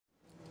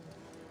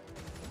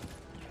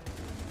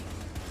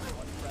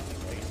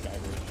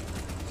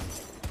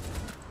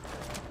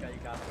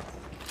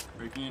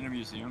can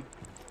interview him.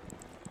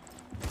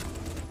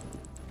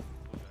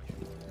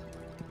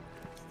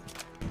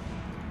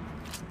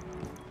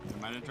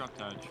 I might have dropped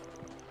touch.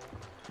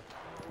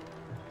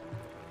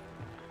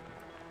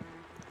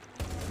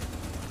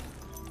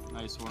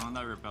 Nice one on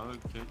that repeller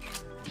kitchen.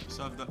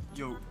 So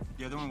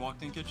the other one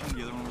walked in kitchen,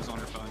 the other one was on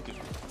repeller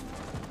kitchen.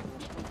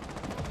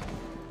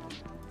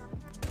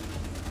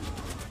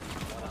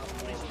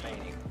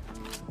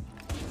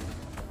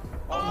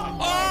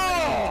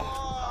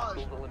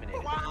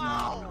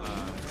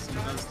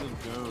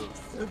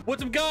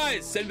 What's up,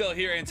 guys? SenVale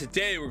here, and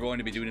today we're going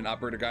to be doing an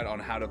operator guide on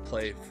how to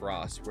play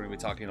Frost. We're going to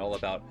be talking all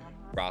about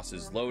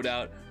Frost's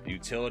loadout,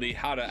 utility,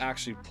 how to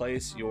actually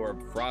place your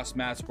Frost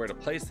mats, where to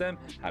place them,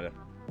 how to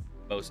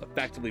most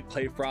effectively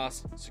play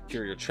Frost,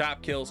 secure your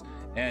trap kills,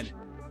 and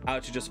how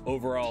to just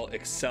overall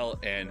excel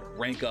and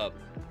rank up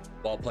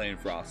while playing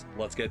Frost.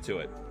 Let's get to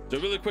it. So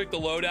really quick, the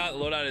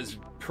loadout is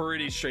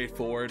pretty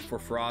straightforward for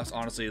Frost.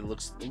 Honestly, it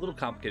looks a little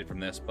complicated from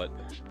this, but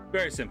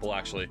very simple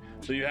actually.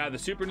 So you have the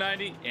Super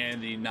 90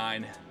 and the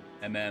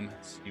 9mm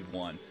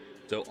C1.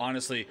 So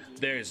honestly,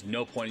 there is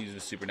no point in using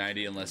the Super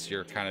 90 unless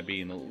you're kind of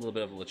being a little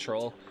bit of a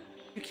troll.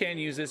 You can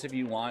use this if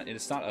you want.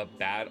 It's not a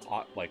bad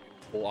like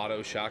full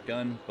auto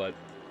shotgun, but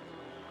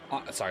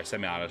sorry,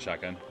 semi-auto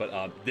shotgun.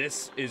 But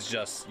this is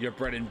just your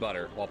bread and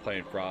butter while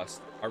playing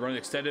Frost. I run an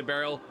extended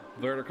barrel,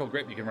 vertical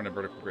grip. You can run a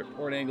vertical grip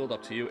or an angled,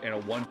 up to you, and a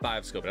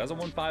 1.5 scope. It has a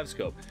 1.5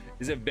 scope.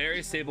 It's a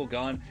very stable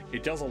gun.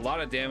 It does a lot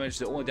of damage.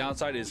 The only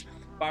downside is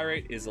fire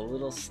rate is a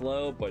little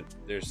slow, but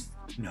there's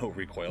no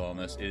recoil on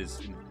this. It is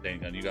an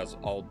insane gun. You guys,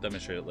 I'll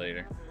demonstrate it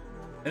later.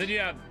 And then you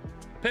have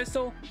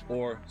pistol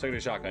or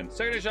secondary shotgun.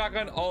 Secondary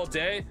shotgun all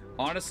day,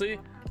 honestly,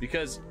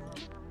 because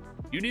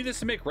you need this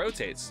to make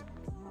rotates.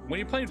 When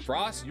you're playing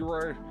Frost, you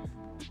are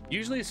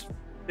usually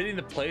fitting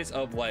the place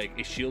of like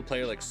a shield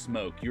player like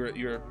Smoke.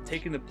 You're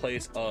taking the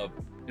place of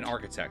an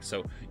architect.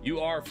 So you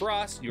are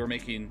Frost, you're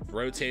making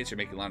rotates, you're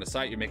making line of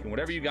sight, you're making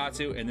whatever you got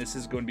to, and this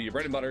is going to be your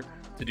bread and butter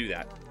to do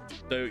that.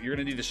 So you're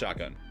gonna need the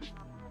shotgun.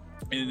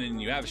 And then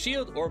you have a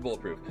shield or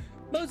bulletproof.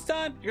 Most of the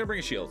time, you're gonna bring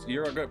a shield.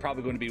 You're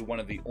probably going to be one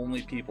of the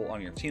only people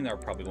on your team that are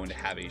probably going to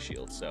have a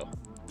shield. So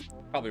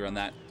probably run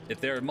that.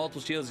 If there are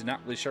multiple shields, you're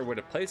not really sure where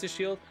to place a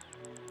shield,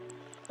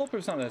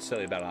 bulletproof's not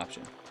necessarily a bad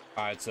option.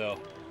 All right, so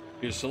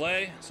here's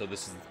Soleil. So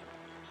this is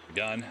the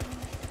gun.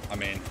 I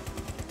mean,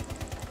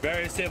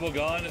 very stable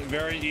gun,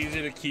 very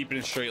easy to keep in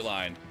a straight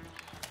line,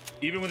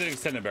 even with an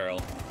extended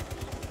barrel.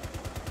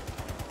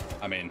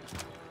 I mean,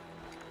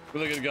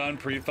 really good gun,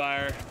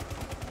 pre-fire.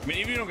 I mean,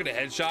 even if you don't get a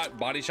headshot,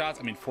 body shots,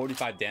 I mean,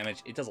 45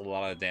 damage. It does a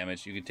lot of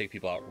damage. You can take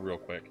people out real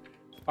quick.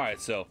 All right,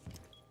 so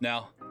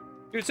now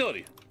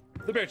utility,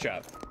 the bear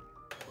trap.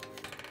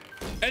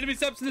 Enemy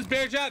steps in this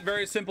bear trap,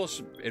 very simple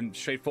and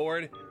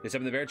straightforward. They step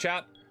in the bear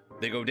trap,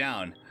 they go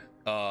down.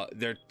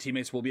 Their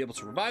teammates will be able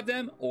to revive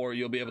them, or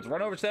you'll be able to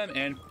run over to them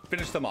and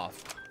finish them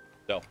off.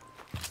 So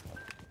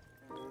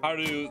how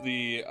do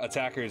the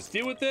attackers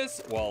deal with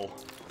this? Well,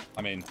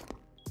 I mean,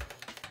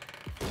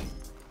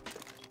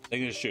 they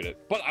can just shoot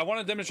it, but I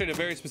want to demonstrate a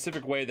very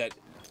specific way that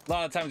a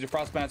lot of times your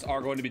Frost mats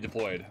are going to be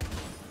deployed.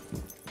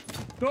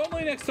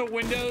 Normally next to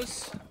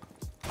windows,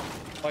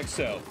 like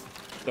so.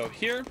 So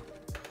here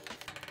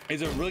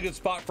is a really good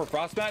spot for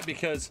Frost mat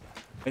because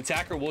the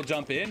attacker will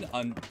jump in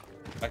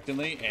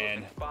unexpectedly,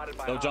 and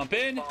they'll jump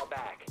in,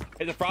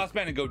 hit the Frost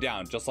mat, and go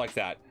down just like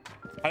that.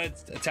 How do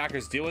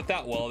attackers deal with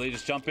that? Well, they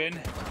just jump in,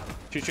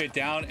 shoot straight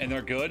down, and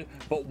they're good.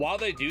 But while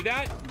they do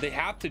that, they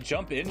have to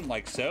jump in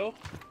like so.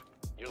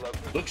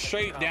 Look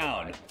straight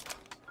down.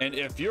 And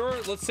if you're,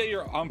 let's say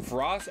I'm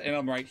Frost and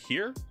I'm right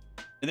here,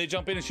 and they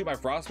jump in and shoot my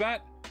Frost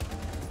mat,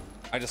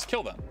 I just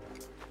kill them.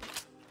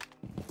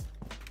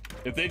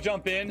 If they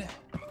jump in,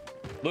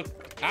 look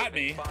at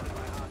me,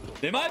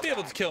 they might be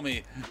able to kill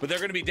me, but they're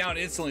going to be down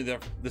instantly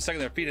the second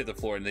their feet hit the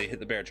floor and they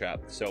hit the bear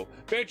trap. So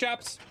bear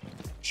traps,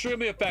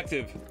 extremely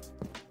effective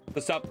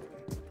to stop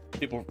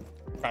people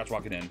crouch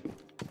walking in,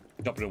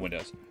 jumping in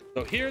windows.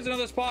 So here's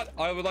another spot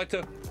I would like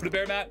to put a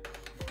bear mat.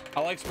 I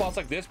like spots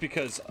like this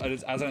because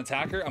as an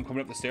attacker, I'm coming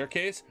up the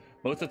staircase.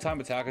 Most of the time,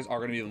 attackers are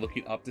going to be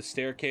looking up the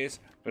staircase.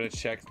 They're going to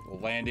check the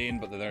landing,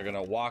 but then they're going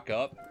to walk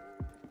up.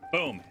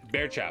 Boom,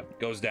 bear trap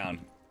goes down.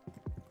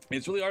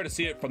 It's really hard to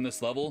see it from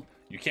this level.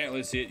 You can't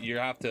really see it. You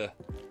have to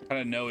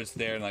kind of know it's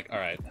there and like, all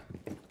right.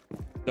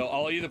 So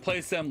I'll either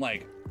place them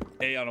like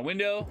A, on a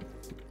window,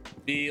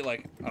 B,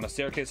 like on a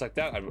staircase like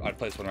that. I'd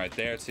place one right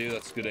there too.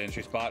 That's a good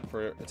entry spot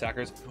for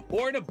attackers,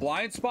 or in a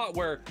blind spot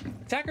where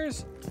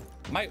attackers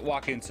might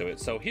walk into it.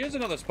 So here's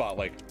another spot,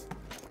 like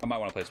I might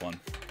want to place one.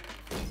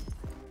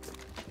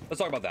 Let's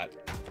talk about that.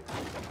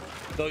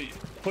 So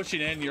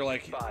pushing in, you're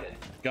like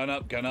gun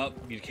up, gun up.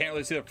 You can't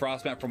really see the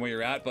Frost mat from where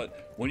you're at,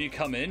 but when you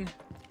come in,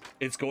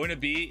 it's going to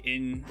be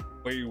in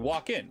where you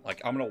walk in.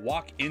 Like I'm gonna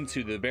walk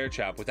into the bear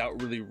trap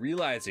without really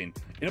realizing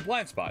in a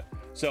blind spot.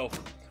 So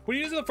when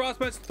you're using the Frost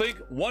mats, think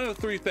one of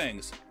three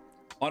things.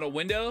 On a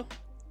window,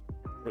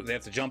 they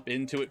have to jump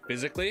into it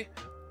physically.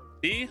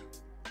 B,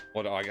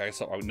 well, I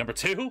guess number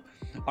two,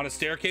 on a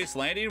staircase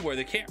landing where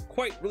they can't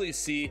quite really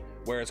see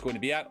where it's going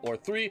to be at, or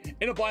 3,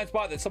 in a blind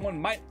spot that someone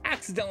might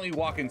accidentally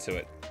walk into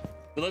it.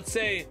 So let's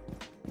say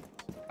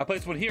I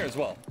place one here as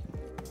well.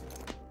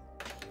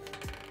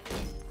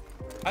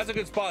 That's a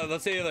good spot.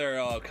 Let's say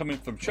they're coming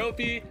from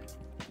Trophy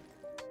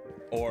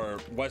or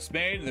West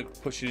Main, they're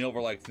pushing it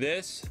over like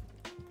this.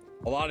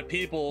 A lot of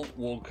people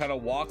will kind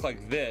of walk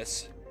like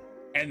this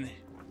and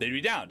they'd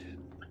be downed.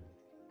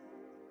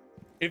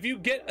 If you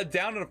get a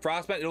down on a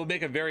frost mat, it'll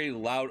make a very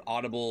loud,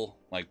 audible,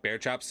 like bear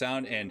trap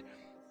sound, and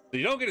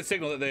you don't get a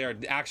signal that they are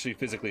actually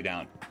physically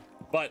down.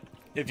 But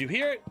if you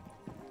hear it,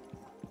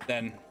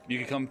 then you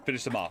can come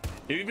finish them off.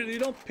 Even if you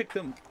don't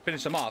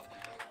finish them off,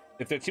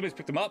 if their teammates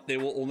pick them up, they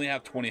will only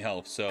have 20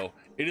 health. So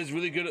it is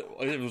really good.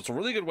 It's a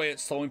really good way at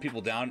slowing people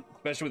down,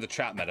 especially with the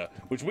trap meta,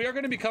 which we are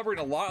going to be covering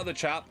a lot of the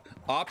trap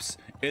ops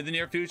in the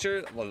near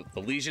future. The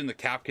Legion, the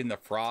Capkin, the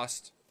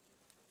Frost,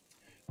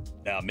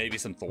 maybe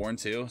some Thorn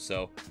too.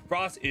 So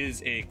Frost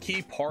is a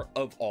key part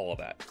of all of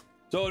that.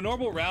 So a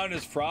normal round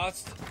is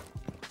Frost.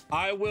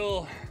 I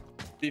will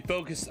be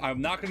focused. I'm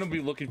not going to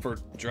be looking for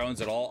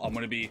drones at all. I'm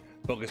going to be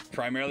focused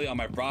primarily on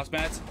my Frost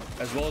mats,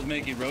 as well as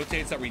making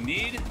rotates that we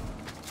need,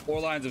 or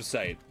lines of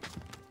sight.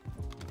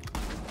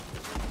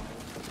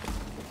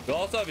 We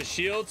also have a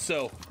shield,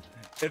 so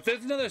if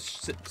there's another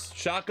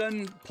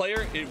shotgun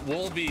player, it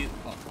will be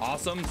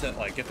awesome to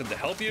like get them to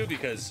help you,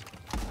 because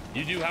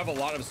you do have a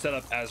lot of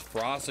setup as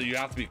Frost, so you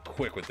have to be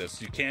quick with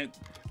this. You can't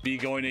be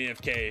going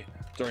AFK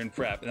during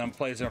prep. And I'm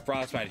placing a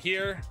Frost mat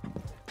here,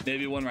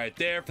 maybe one right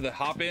there for the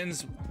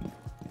hop-ins,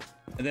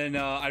 and then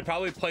I'd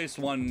probably place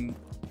one.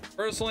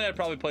 Personally, I'd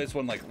probably place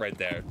one like right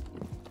there,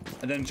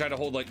 and then try to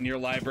hold like near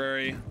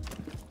library.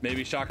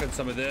 Maybe shotgun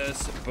some of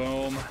this,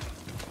 boom.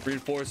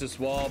 Reinforce this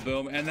wall,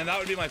 boom. And then that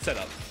would be my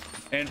setup.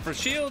 And for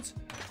shields,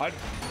 I'd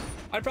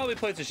probably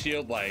place a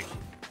shield like,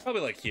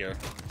 probably like here.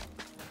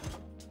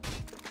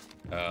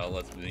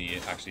 Let me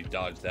actually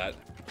dodge that.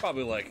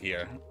 Probably like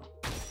here.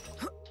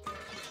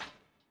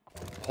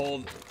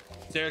 Hold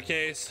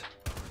staircase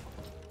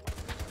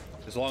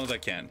as long as I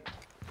can.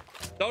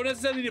 Don't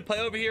necessarily need to play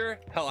over here.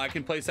 Hell, I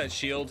can place that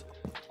shield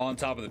on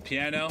top of the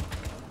piano.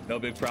 No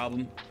big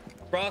problem.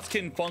 Frost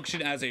can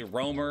function as a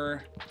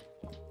roamer,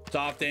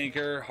 soft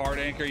anchor, hard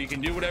anchor. You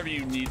can do whatever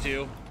you need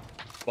to,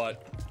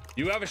 but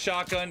you have a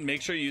shotgun.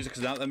 Make sure you use it,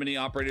 because not that many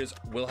operators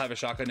will have a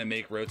shotgun to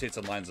make rotates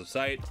and lines of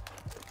sight.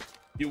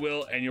 You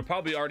will, and you'll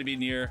probably already be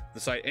near the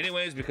site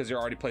anyways, because you're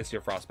already placing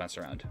your Frost mats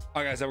around.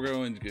 All right, guys, now we're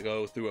going to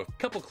go through a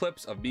couple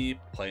clips of me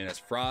playing as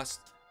Frost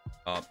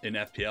in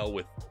FPL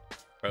with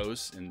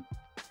pros and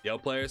PL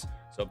players.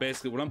 So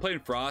basically, when I'm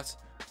playing Frost,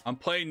 I'm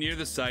playing near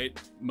the site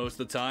most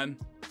of the time.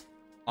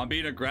 I'm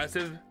being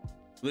aggressive,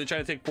 really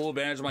trying to take full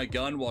advantage of my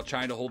gun while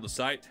trying to hold the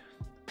site,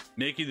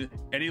 making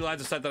any lines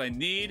of sight that I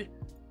need.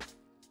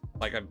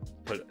 Like, I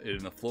put it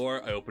in the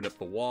floor, I opened up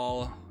the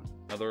wall,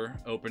 another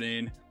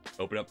opening,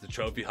 open up the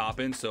trophy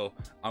hop-in. So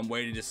I'm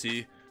waiting to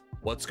see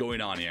what's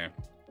going on here.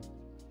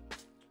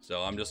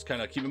 So I'm just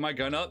kind of keeping my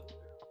gun up,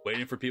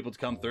 waiting for people to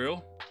come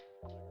through.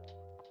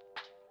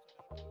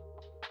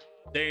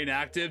 Staying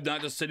active,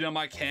 not just sitting on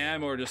my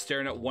cam or just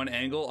staring at one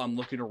angle. I'm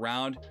looking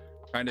around,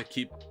 trying to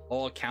keep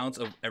all accounts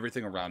of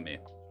everything around me.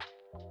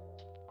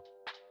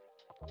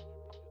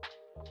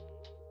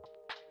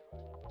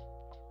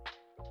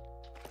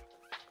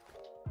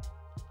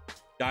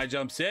 Guy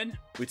jumps in,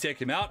 we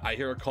take him out. I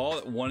hear a call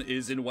that one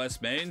is in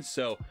West Main.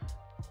 So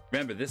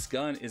remember, this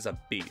gun is a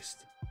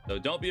beast. So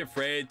don't be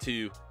afraid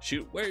to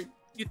shoot where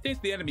you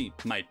think the enemy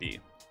might be,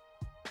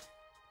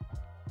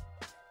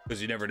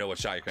 because you never know what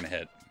shot you're gonna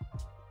hit.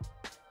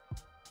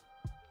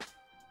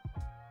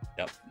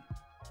 Yep.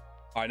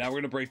 All right, now we're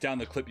gonna break down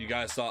the clip you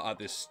guys saw at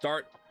the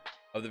start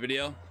of the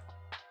video.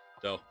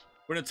 So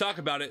we're gonna talk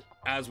about it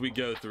as we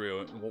go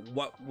through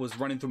what was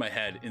running through my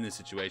head in this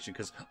situation,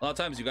 because a lot of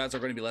times you guys are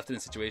going to be left in a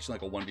situation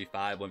like a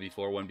 1v5, 1v4,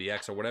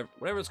 1vx, or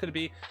whatever it's going to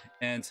be,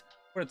 and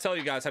we're gonna tell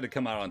you guys how to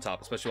come out on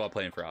top, especially while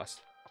playing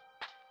Frost.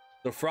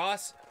 So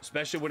Frost,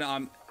 especially when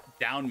I'm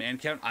down man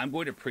count, I'm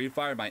going to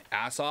pre-fire my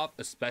ass off,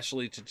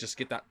 especially to just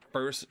get that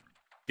first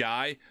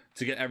guy,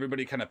 to get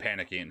everybody kind of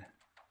panicking.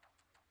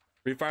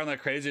 Pre-firing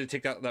like crazy to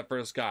take out that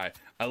first guy.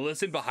 I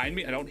listen behind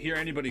me. I don't hear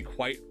anybody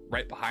quite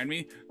right behind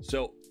me.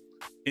 So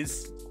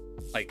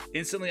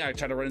instantly I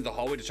try to run into the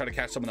hallway to try to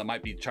catch someone that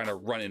might be trying to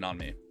run in on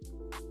me.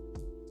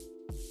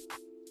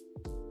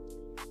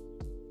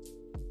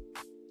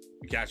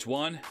 You catch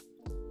one.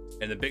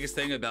 And the biggest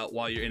thing about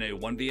while you're in a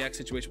 1vx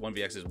situation,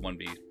 1vx is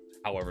 1v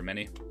however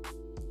many,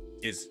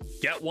 is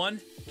get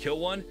one, kill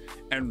one,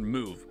 and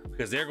move,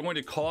 because they're going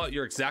to call out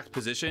your exact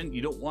position.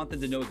 You don't want them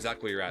to know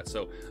exactly where you're at.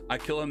 So I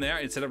kill them there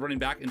instead of running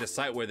back into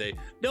sight where they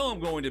know I'm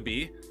going to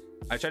be.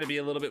 I try to be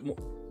a little bit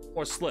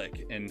more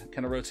slick and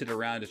kind of rotate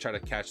around to try to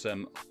catch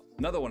them,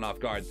 another one off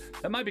guard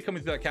that might be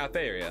coming through that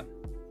cafe area.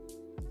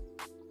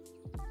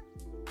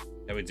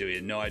 And we do, we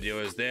had no idea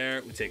what was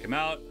there. We take him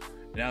out,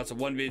 and now it's a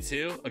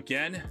 1v2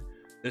 again.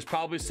 There's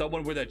probably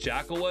someone where that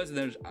jackal was, and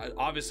there's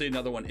obviously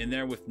another one in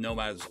there with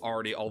nomads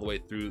already all the way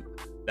through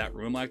that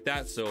room like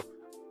that. So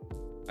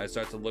I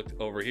start to look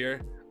over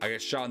here. I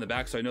get shot in the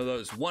back, so I know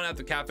there's one at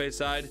the cafe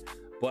side.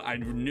 but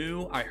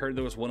I heard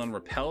there was one on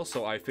Repel,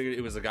 so I figured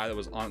it was a guy that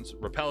was on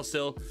Repel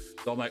still.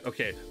 So I'm like,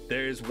 okay,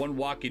 there's one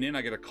walking in.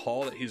 I get a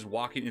call that he's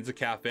walking into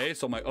cafe,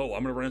 so I'm like, oh,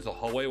 I'm gonna run into the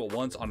hallway. Well,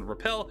 once on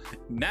Repel,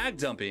 mag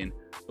dumping,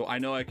 so I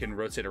know I can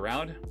rotate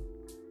around,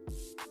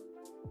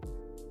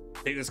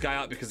 take this guy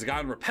out, because the guy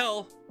on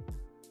Repel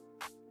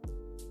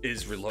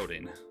is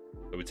reloading.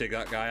 So we take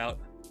that guy out,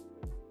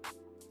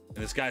 and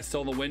this guy's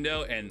still in the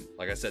window, and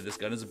like I said, this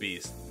gun is a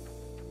beast.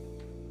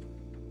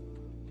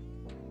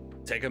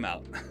 Take him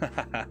out.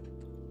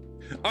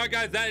 All right,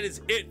 guys, that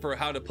is it for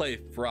how to play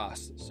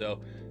Frost. So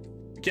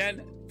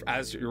again,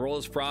 as your role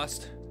is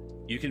Frost,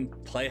 you can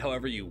play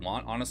however you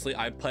want. Honestly,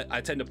 I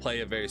tend to play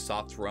a very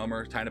soft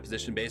roamer kind of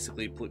position,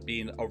 basically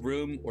being a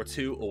room or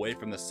two away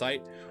from the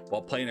site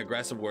while playing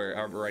aggressive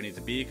wherever I need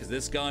to be, because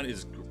this gun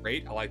is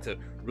great. I like to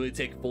really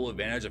take full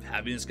advantage of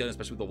having this gun,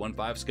 especially with the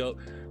 1.5 scope.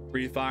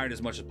 Pre-fired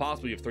as much as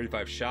possible. You have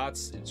 35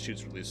 shots. It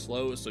shoots really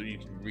slow, so you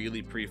can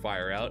really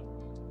pre-fire out.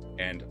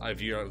 And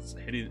if you're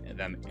hitting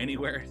them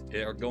anywhere,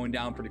 they're going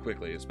down pretty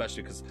quickly,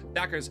 especially because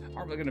attackers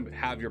aren't really going to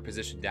have your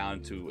position down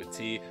to a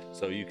T.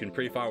 So you can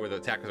pre-fire where the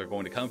attackers are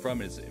going to come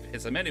from. And if it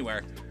hits them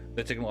anywhere,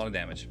 they're taking a lot of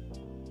damage.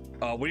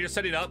 When you're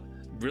setting up,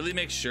 really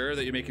make sure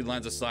that you're making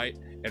lines of sight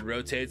and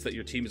rotates that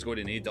your team is going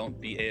to need.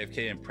 Don't be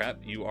AFK and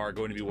prep. You are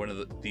going to be one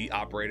of the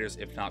operators,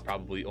 if not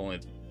probably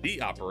only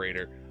the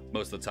operator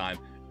most of the time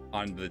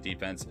on the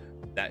defense,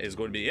 that is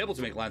going to be able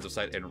to make lines of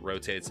sight and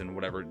rotates and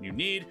whatever you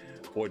need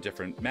for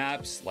different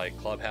maps like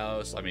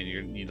Clubhouse. I mean,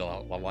 you need a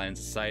lot of lines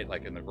of sight,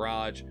 like in the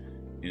garage.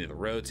 You need the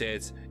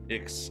rotates.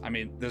 I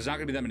mean, there's not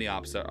going to be that many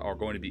ops that are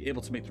going to be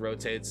able to make the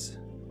rotates,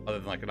 other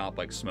than like an op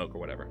like smoke or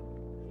whatever.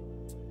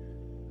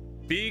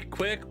 Be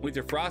quick with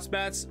your frost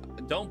mats.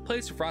 Don't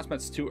place your frost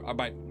mats too.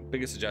 My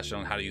biggest suggestion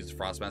on how to use the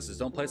frost mats is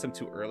don't place them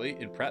too early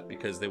in prep,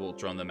 because they will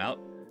drone them out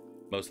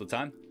most of the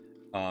time.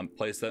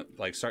 Place them,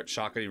 like start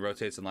shotgunning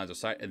rotates and lines of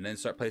sight, and then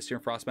start placing your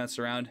frost mats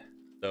around,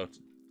 so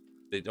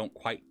they don't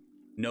quite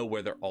know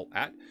where they're all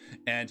at.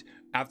 And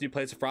after you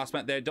place a frost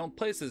mat there, don't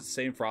place the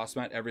same frost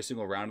mat every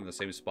single round in the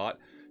same spot.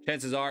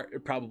 Chances are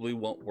it probably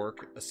won't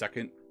work a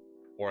second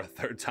or a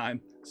third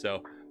time.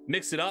 So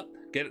mix it up,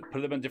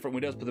 put them in different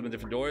windows, put them in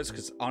different doors,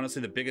 because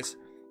honestly the biggest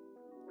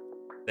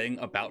thing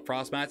about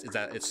frost mats is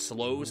that it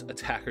slows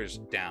attackers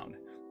down.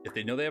 If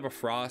they know they have a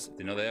frost, if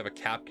they know they have a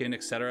capkin,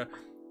 etc.,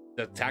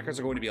 the attackers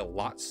are going to be a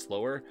lot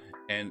slower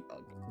and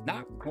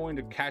not going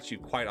to catch you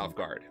quite off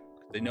guard.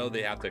 They know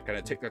they have to kind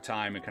of take their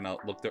time and kind of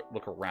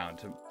look around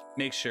to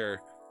make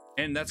sure,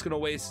 and that's going to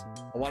waste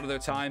a lot of their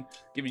time,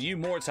 giving you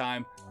more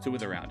time to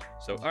win the round.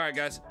 So all right,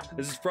 guys,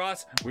 this is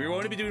Frost. We're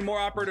going to be doing more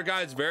operator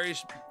guides very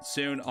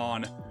soon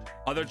on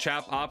other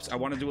trap ops. I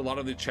want to do a lot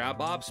of the trap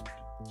ops,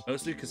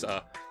 mostly because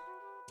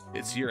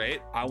it's year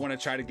 8. I want to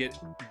try to get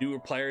newer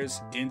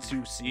players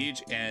into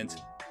Siege, and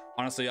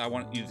honestly, I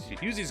want you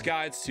to use these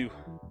guides to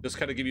just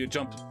kind of give you a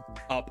jump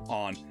up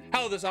on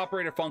how this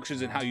operator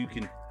functions and how you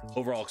can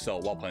overall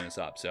excel while playing this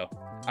up. So,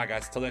 all right,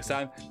 guys, until next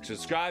time,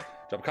 subscribe,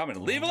 drop a comment,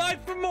 and leave a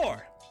like for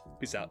more.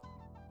 Peace out.